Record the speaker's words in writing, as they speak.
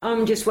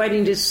I'm just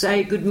waiting to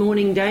say good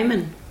morning,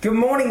 Damon. Good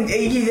morning. Are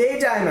you there,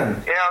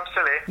 Damon? Yeah, I'm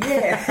still here.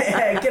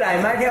 Yeah.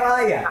 G'day, mate. How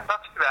are you? Not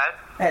too bad.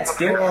 That's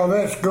good. Oh,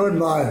 that's good,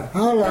 mate.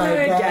 Hello,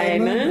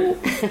 Damon.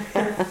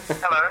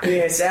 Hello.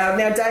 Yes.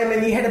 Now,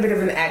 Damon, you had a bit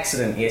of an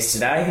accident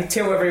yesterday.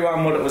 Tell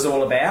everyone what it was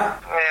all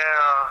about.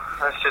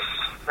 Yeah, it's just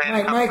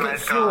Mate, make it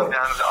short.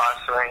 down to the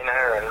ice arena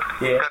and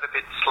got a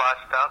bit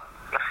sliced up.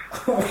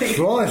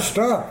 Sliced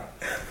up.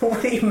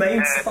 What do you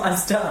mean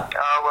sliced up?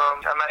 Oh,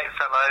 well, a mate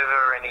fell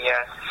over and he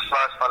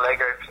sliced my leg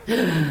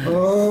open.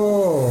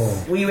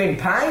 Oh. Were you in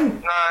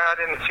pain? No, I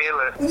didn't feel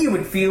it. You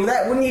would feel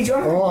that, wouldn't you,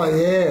 John? Oh,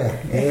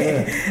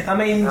 yeah. I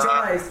mean,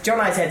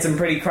 Jono's had some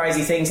pretty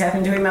crazy things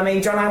happen to him. I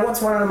mean, Jono,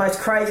 what's one of the most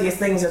craziest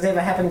things that's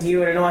ever happened to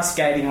you at an ice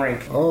skating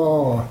rink?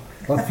 Oh,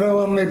 I fell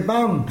on my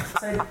bum.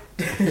 So,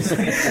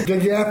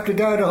 Did you have to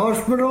go to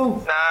hospital?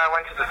 No, I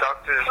went to the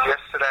doctors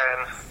yesterday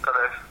and got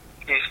a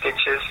few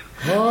stitches.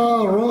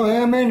 Oh, right.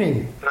 How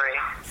many?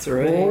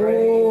 3.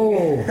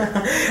 Oh.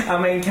 I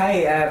mean,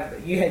 Kay,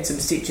 you had some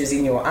stitches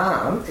in your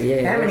arm.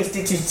 Yeah. How many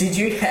stitches did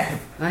you have?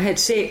 I had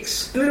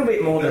 6. A little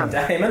bit more than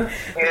Damon.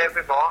 Yeah, a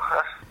bit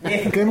more.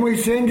 Yeah. Can we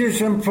send you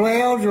some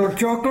flowers or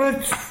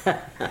chocolates?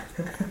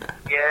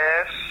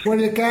 Yes. Well,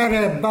 you can't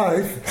have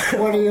both.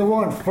 What do you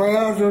want,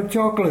 flowers or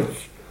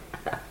chocolates?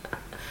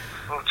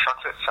 Oh,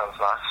 chocolate sounds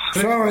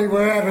nice. Sorry,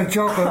 we're out of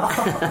chocolate.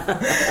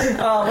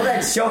 Oh, well,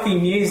 that's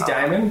shocking news,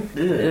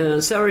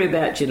 Damon. Sorry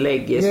about your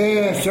leg yesterday.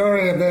 Yeah,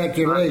 sorry about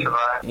your leg. That's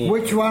all right.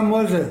 Which one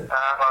was it? My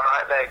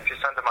right leg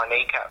just under my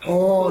kneecap.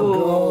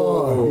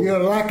 Oh, God.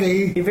 You're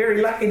lucky. You're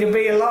very lucky to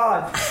be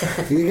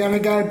alive. You going to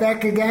go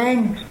back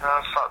again? No, it's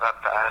not that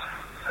bad.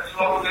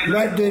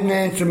 That didn't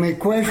answer my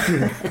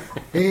question.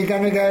 Are you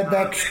going to go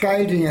back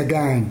skating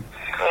again?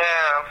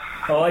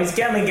 Yeah. Oh, he's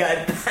going to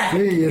go back.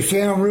 Yeah, you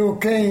sound real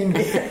keen.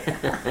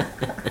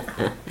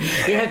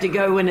 You have to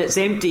go when it's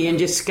empty and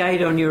just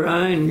skate on your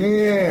own.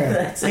 Yeah.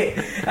 That's it.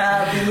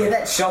 But yeah,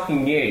 that's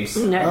shocking news.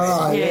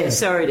 Yeah,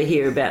 sorry to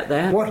hear about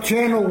that. What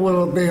channel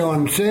will it be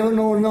on, 7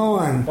 or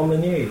 9? On the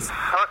news.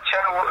 What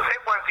channel? It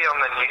won't be on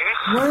the news.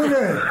 Won't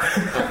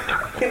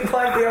it? It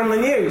won't be on the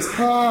news.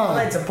 Oh.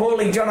 That's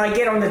appalling. Jono,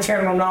 get on the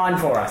Channel 9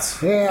 for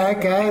us. Yeah,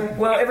 okay.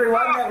 Well,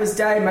 everyone, that was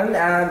Damon.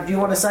 Do you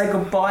want to say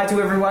goodbye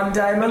to everyone,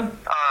 Damon? Alright.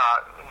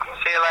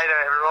 See you later,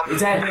 everyone.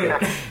 Is that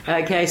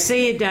it? Okay,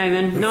 see you,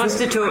 Damon. Nice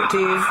to talk to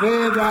you. See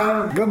you,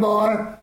 Dale. Goodbye.